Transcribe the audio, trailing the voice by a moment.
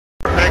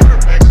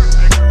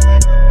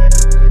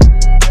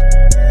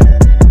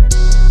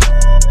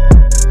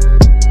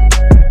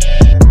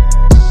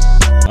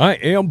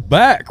am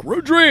back.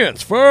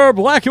 Rodrance for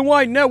Black and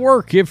White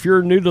Network. If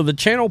you're new to the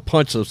channel,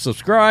 punch the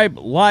subscribe,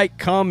 like,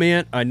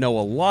 comment. I know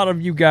a lot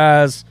of you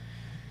guys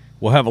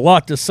will have a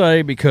lot to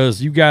say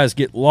because you guys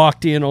get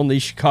locked in on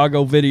these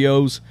Chicago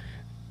videos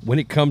when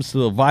it comes to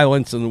the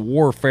violence and the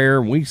warfare.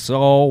 And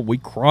we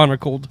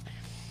chronicled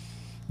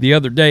the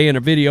other day in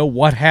a video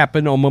what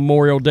happened on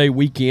Memorial Day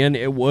weekend.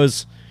 It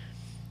was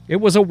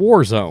a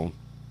war zone.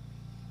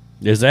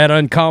 Is that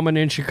uncommon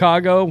in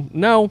Chicago?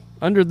 No.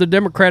 Under the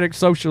Democratic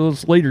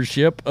Socialist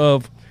leadership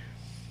of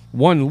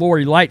one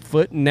Lori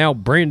Lightfoot and now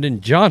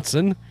Brandon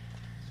Johnson,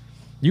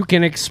 you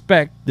can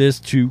expect this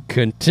to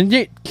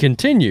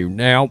continue.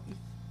 Now,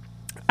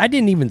 I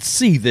didn't even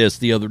see this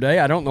the other day.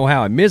 I don't know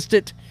how I missed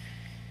it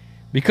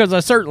because I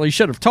certainly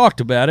should have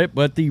talked about it,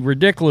 but the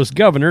ridiculous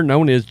governor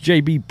known as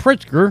J.B.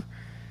 Pritzker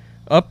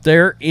up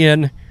there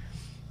in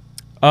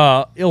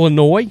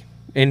Illinois,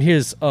 and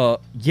his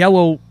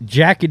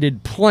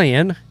yellow-jacketed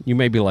plan, you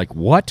may be like,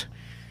 what?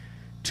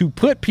 To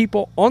put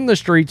people on the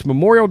streets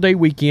Memorial Day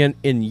weekend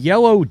in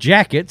yellow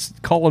jackets,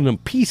 calling them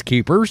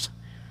Peacekeepers,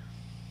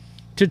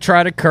 to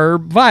try to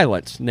curb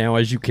violence. Now,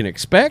 as you can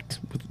expect,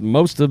 with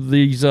most of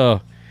these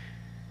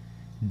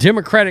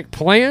Democratic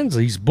plans,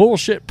 these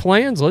bullshit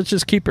plans, let's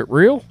just keep it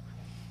real,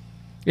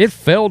 it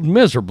failed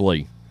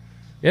miserably.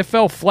 It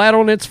fell flat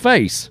on its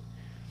face.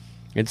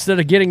 Instead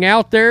of getting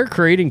out there,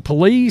 creating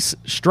police,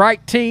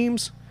 strike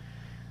teams,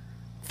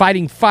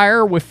 fighting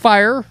fire with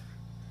fire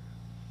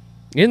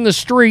in the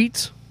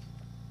streets,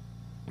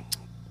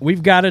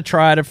 we've got to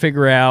try to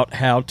figure out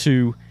how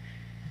to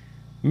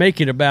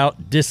make it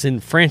about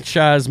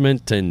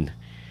disenfranchisement and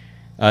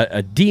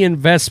a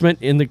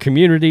de-investment in the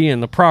community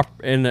and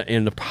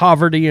the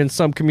poverty in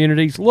some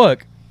communities.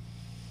 Look,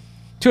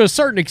 to a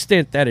certain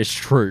extent, that is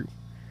true.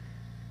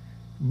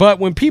 But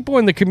when people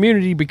in the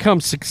community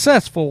become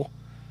successful,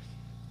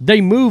 they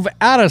move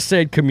out of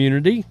said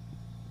community,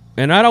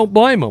 and I don't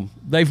blame them.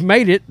 They've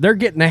made it. They're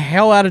getting the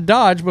hell out of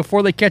Dodge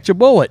before they catch a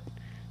bullet.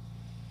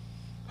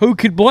 Who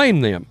could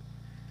blame them?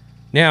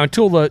 Now,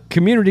 until the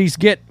communities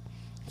get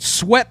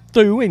swept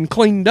through and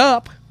cleaned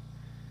up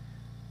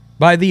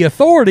by the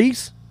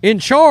authorities in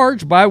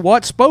charge, by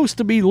what's supposed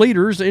to be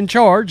leaders in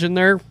charge, and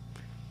they're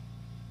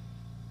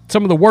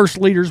some of the worst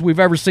leaders we've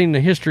ever seen in the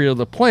history of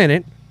the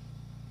planet,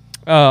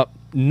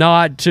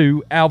 nod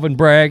to Alvin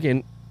Bragg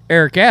and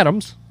Eric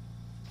Adams,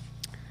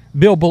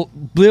 Bill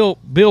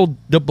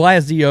de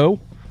Blasio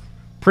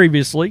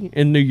previously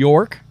in New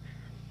York,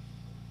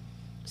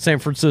 San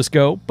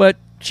Francisco, but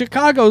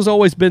Chicago's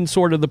always been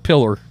sort of the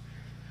pillar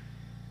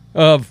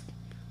of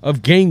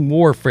gang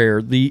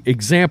warfare, the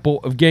example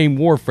of gang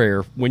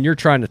warfare when you're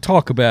trying to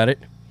talk about it.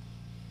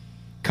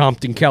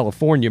 Compton,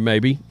 California,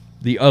 maybe,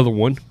 the other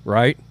one,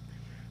 right?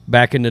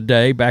 Back in the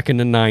day, back in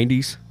the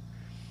 90s.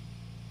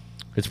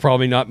 It's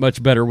probably not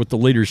much better with the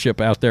leadership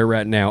out there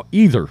right now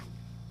either.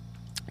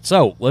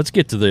 So, let's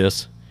get to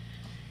this.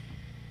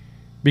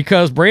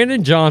 Because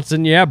Brandon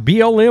Johnson,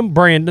 BLM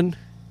Brandon,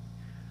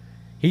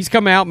 he's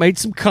come out, made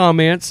some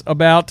comments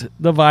about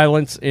the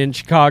violence in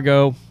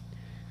Chicago.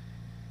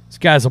 This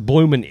guy's a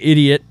blooming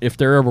idiot, if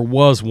there ever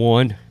was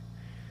one.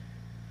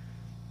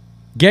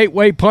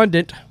 Gateway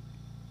Pundit,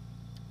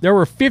 there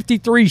were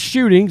 53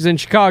 shootings in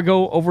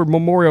Chicago over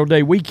Memorial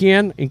Day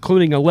weekend,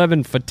 including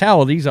 11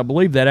 fatalities. I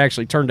believe that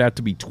actually turned out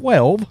to be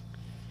 12.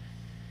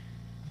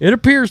 It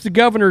appears the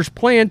governor's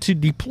plan to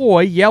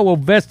deploy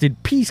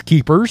yellow-vested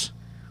peacekeepers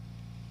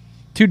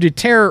to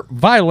deter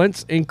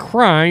violence and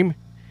crime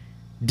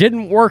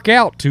didn't work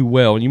out too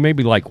well. And you may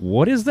be like,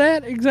 what is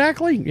that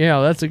exactly? Yeah,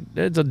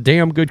 that's a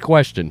damn good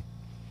question.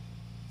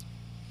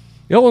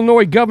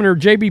 Illinois Governor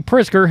J.B.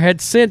 Pritzker had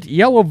sent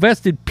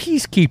yellow-vested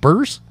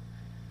peacekeepers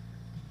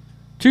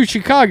to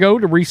Chicago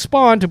to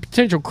respond to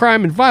potential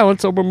crime and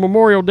violence over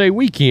Memorial Day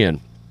weekend.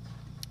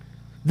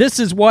 This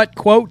is what,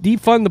 quote,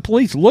 defund the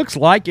police looks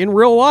like in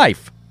real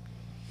life.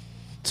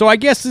 So I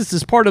guess this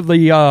is part of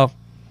the,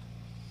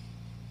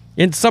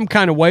 in some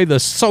kind of way, the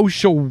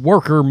social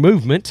worker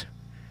movement.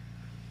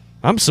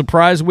 I'm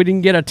surprised we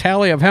didn't get a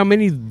tally of how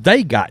many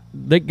that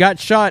got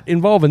shot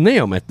involving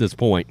them at this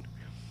point.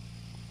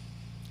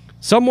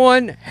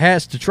 Someone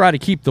has to try to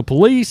keep the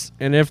police,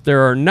 and if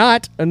there are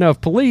not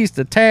enough police,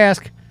 the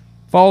task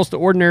falls to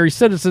ordinary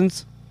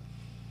citizens,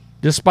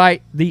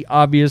 despite the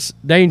obvious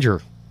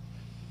danger.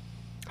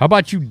 How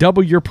about you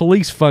double your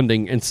police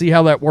funding and see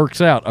how that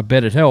works out? I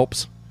bet it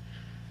helps.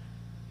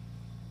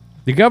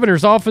 The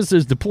governor's office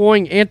is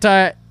deploying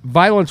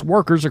anti-violence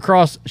workers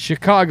across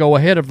Chicago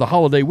ahead of the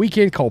holiday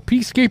weekend called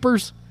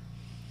Peacekeepers.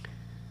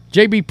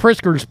 J.B.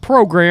 Pritzker's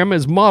program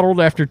is modeled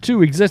after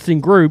two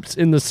existing groups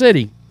in the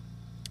city.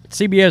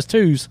 CBS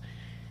 2's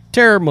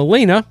Tara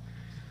Molina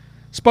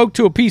spoke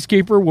to a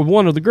peacekeeper with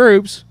one of the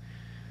groups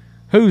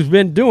who's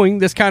been doing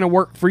this kind of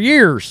work for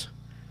years.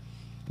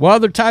 While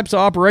other types of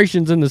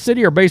operations in the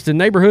city are based in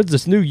neighborhoods,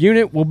 this new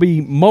unit will be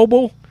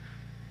mobile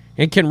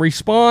and can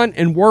respond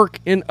and work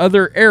in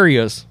other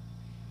areas.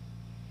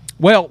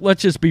 Well,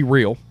 let's just be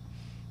real.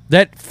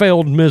 That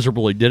failed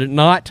miserably, did it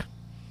not?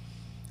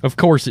 Of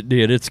course it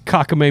did. It's a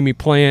cockamamie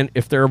plan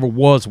if there ever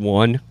was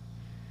one.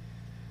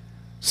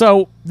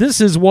 So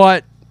this is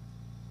what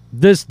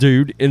this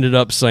dude ended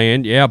up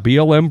saying. Yeah,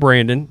 BLM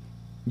Brandon,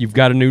 you've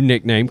got a new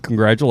nickname.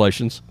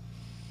 Congratulations.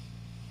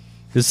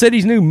 The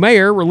city's new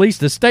mayor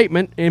released a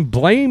statement and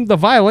blamed the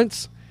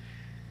violence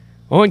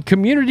on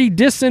community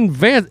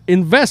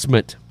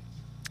disinvestment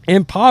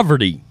and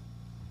poverty.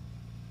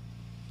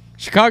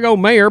 Chicago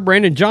Mayor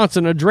Brandon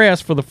Johnson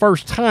addressed for the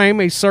first time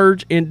a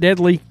surge in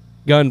deadly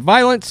gun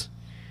violence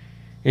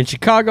in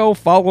Chicago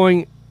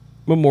following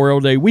Memorial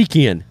Day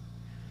weekend.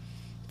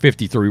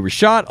 53 were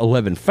shot,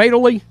 11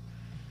 fatally.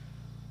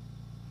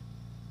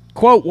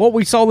 Quote, what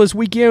we saw this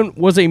weekend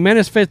was a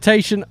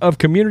manifestation of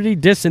community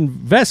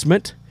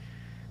disinvestment,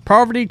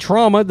 poverty,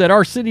 trauma that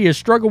our city has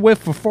struggled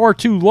with for far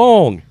too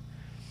long.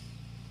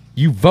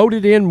 You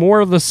voted in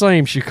more of the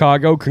same,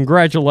 Chicago.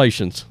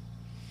 Congratulations.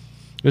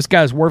 This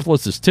guy's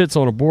worthless as tits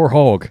on a boar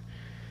hog.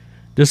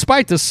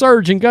 Despite the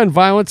surge in gun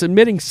violence,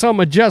 admitting some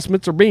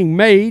adjustments are being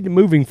made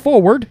moving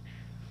forward,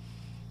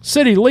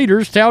 city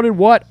leaders touted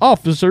what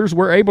officers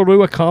were able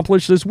to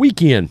accomplish this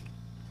weekend.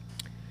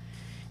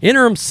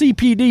 Interim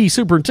CPD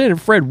Superintendent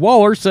Fred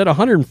Waller said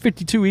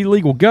 152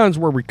 illegal guns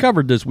were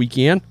recovered this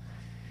weekend,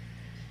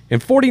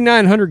 and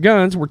 4,900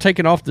 guns were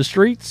taken off the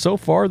streets so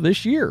far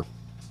this year.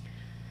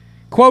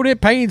 Quote,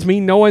 it pains me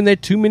knowing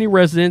that too many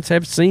residents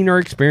have seen or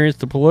experienced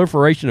the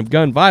proliferation of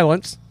gun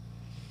violence.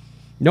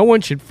 No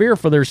one should fear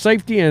for their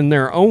safety in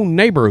their own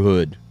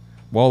neighborhood,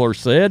 Waller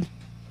said.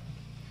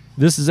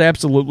 This is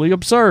absolutely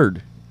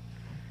absurd.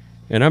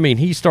 And I mean,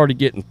 he started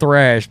getting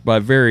thrashed by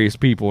various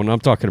people, and I'm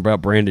talking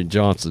about Brandon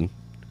Johnson.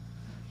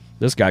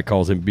 This guy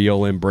calls him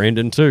BLM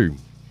Brandon too.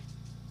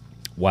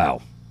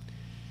 Wow.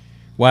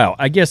 Wow,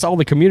 I guess all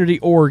the community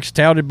orgs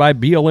touted by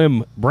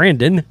BLM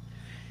Brandon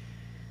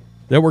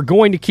that were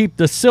going to keep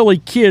the silly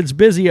kids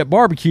busy at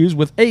barbecues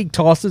with egg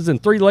tosses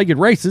and three-legged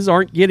races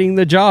aren't getting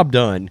the job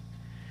done.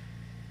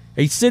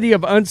 A city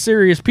of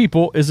unserious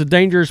people is a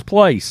dangerous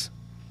place.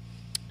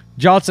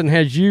 Johnson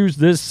has used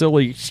this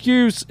silly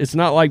excuse. It's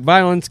not like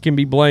violence can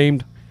be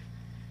blamed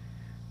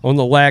on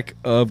the lack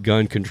of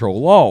gun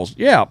control laws.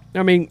 Yeah,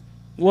 I mean,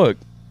 look,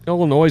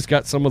 Illinois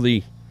got some of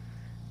the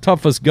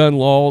toughest gun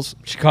laws.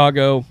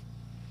 Chicago.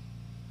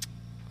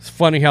 It's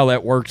funny how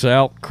that works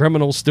out.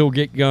 Criminals still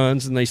get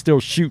guns and they still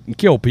shoot and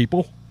kill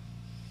people.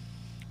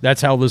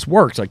 That's how this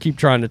works. I keep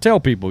trying to tell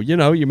people, you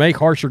know, you make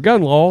harsher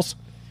gun laws.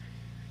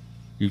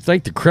 You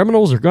think the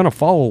criminals are going to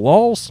follow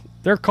laws?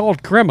 They're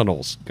called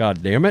criminals,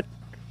 God damn it.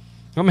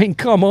 I mean,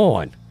 come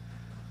on.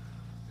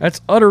 That's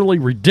utterly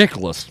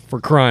ridiculous,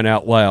 for crying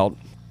out loud.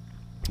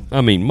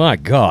 I mean, my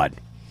God.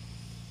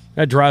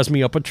 That drives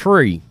me up a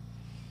tree.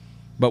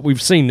 But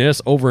we've seen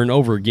this over and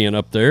over again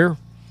up there.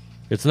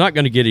 It's not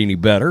going to get any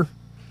better.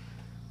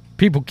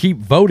 People keep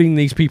voting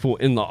these people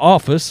in the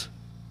office.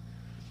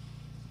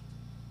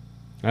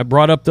 I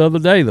brought up the other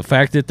day the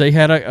fact that they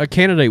had a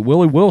candidate,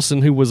 Willie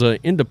Wilson, who was an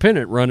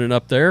independent running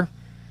up there.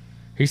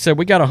 He said,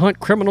 we got to hunt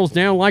criminals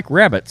down like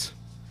rabbits.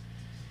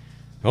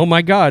 Oh,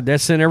 my God,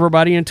 that sent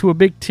everybody into a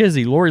big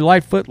tizzy. Lori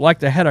Lightfoot like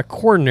to had a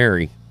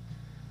coronary.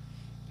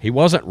 He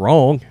wasn't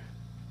wrong.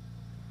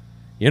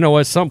 You know,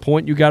 at some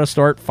point, you got to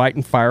start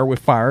fighting fire with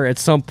fire. At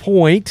some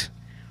point,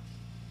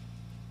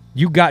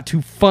 you got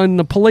to fund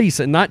the police,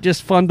 and not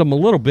just fund them a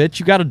little bit.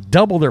 You got to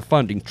double their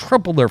funding,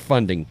 triple their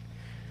funding.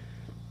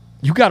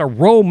 You got to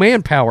roll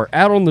manpower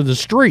out onto the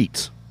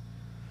streets.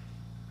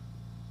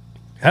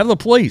 Have the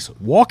police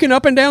walking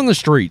up and down the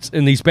streets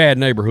in these bad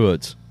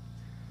neighborhoods,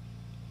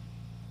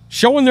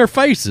 showing their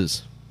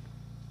faces,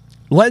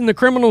 letting the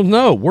criminals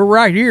know we're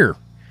right here.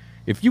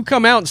 If you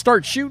come out and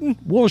start shooting,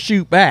 we'll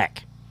shoot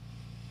back.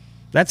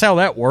 That's how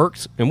that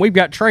works, and we've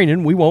got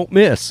training we won't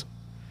miss.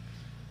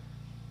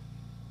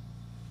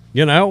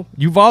 You know,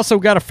 you've also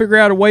got to figure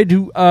out a way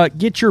to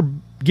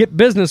get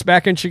business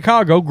back in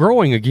Chicago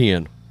growing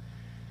again.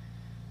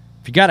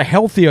 If you got a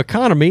healthy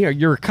economy, or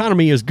your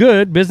economy is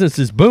good, business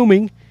is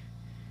booming,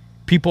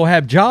 people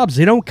have jobs,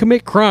 they don't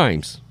commit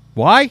crimes.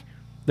 Why?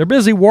 They're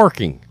busy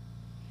working.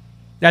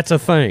 That's a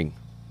thing.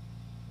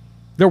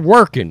 They're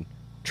working,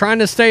 trying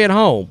to stay at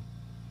home.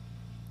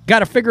 Got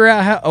to figure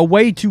out a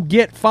way to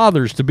get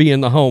fathers to be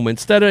in the home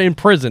instead of in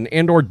prison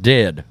and or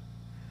dead.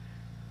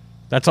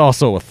 That's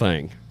also a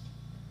thing.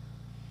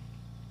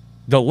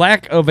 The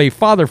lack of a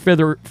father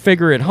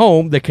figure at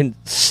home that can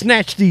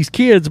snatch these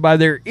kids by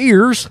their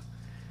ears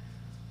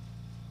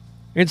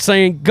and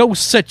saying, go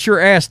sit your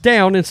ass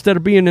down instead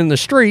of being in the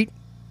street.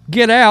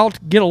 Get out,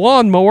 get a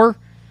lawnmower,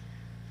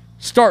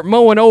 start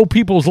mowing old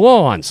people's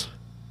lawns.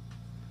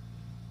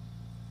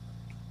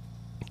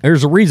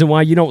 There's a reason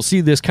why you don't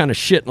see this kind of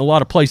shit in a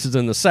lot of places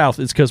in the South.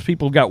 It's because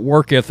people got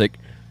work ethic.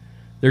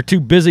 They're too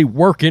busy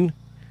working,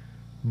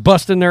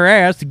 busting their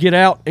ass to get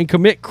out and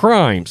commit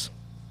crimes.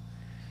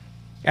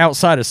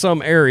 Outside of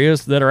some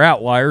areas that are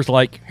outliers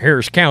like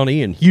Harris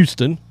County and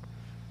Houston.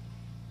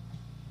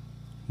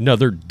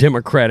 Another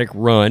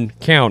Democratic-run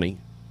county.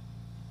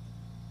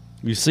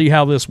 You see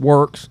how this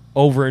works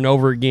over and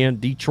over again.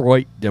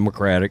 Detroit,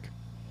 Democratic.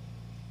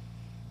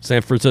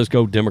 San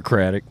Francisco,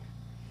 Democratic.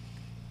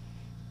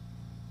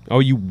 Oh,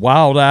 you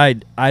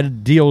wild-eyed,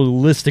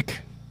 idealistic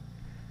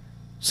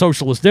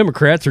Socialist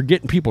Democrats are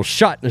getting people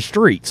shot in the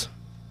streets.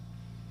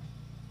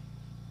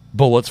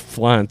 Bullets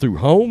flying through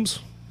homes.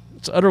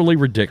 It's utterly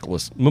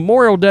ridiculous.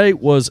 Memorial Day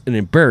was an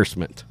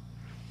embarrassment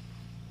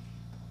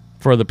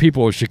for the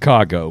people of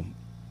Chicago.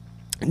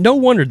 No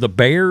wonder the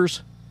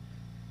Bears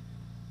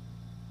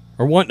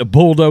are wanting to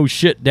bulldoze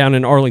shit down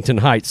in Arlington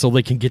Heights so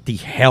they can get the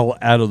hell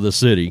out of the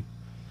city.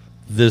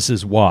 This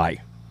is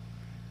why.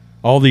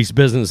 All these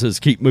businesses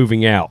keep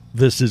moving out.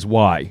 This is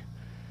why.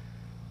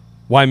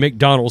 Why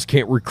McDonald's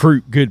can't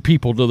recruit good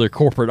people to their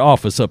corporate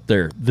office up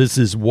there. This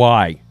is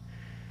why.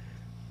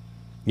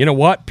 You know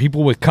what?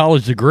 People with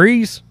college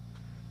degrees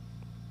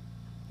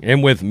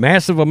and with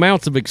massive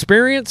amounts of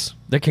experience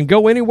that can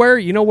go anywhere,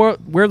 you know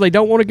what? Where they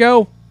don't want to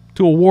go?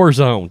 To a war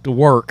zone to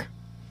work.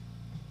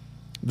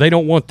 They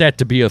don't want that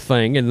to be a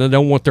thing, and they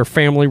don't want their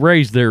family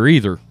raised there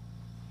either.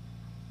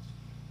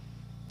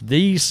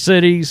 These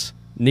cities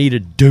need a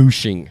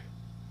douching.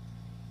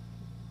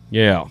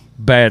 Yeah,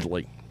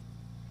 badly.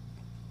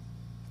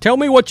 Tell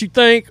me what you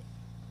think,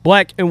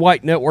 Black and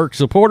White Network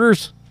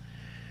supporters.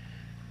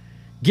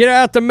 Get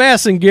out the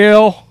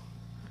Massengale.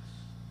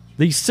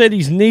 These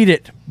cities need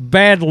it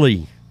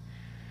badly.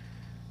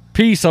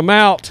 Peace, I'm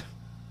out.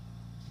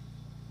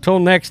 Till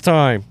next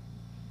time.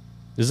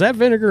 Is that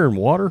vinegar and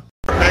water?